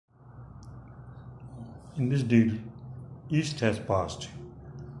In this deal, East has passed.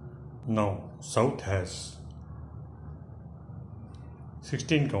 Now South has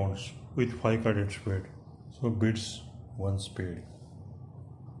 16 counts with 5 carded spade. So bids 1 spade,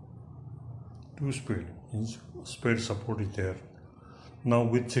 2 spade, means spade support is there. Now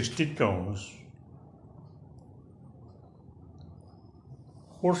with 16 counts,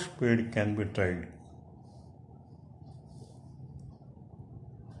 4 spade can be tried.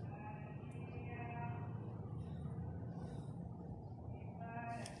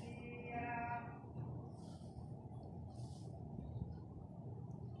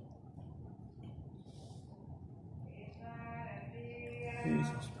 Ace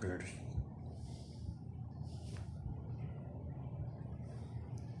of spades,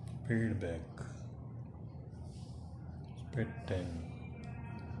 spade back, spade 10,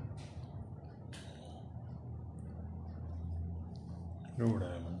 no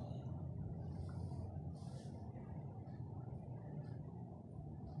diamond,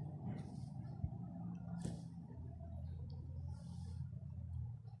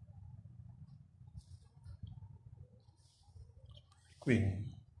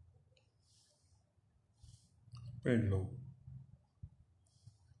 queen, spade low,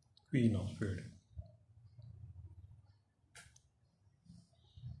 queen of spade,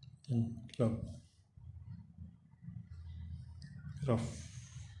 then club, rough,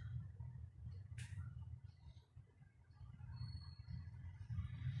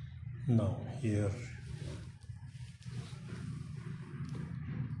 now here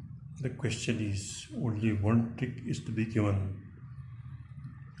the question is only one trick is to be given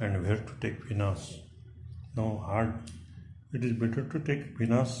and where to take Venus. Now hard, it is better to take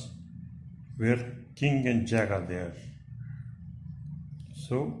Venus where king and jack are there.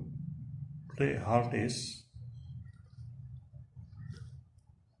 So play heart ace,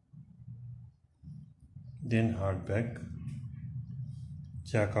 then heart back,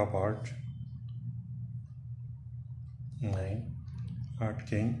 jack of heart, 9, heart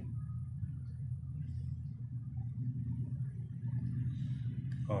king,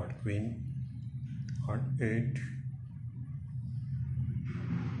 heart queen, heart 8,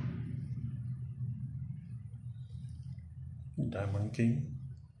 diamond king,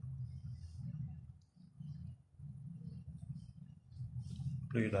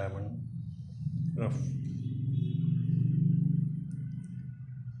 play diamond, rough.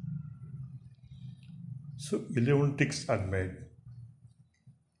 So 11 ticks are made.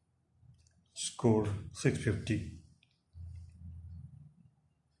 Score 650.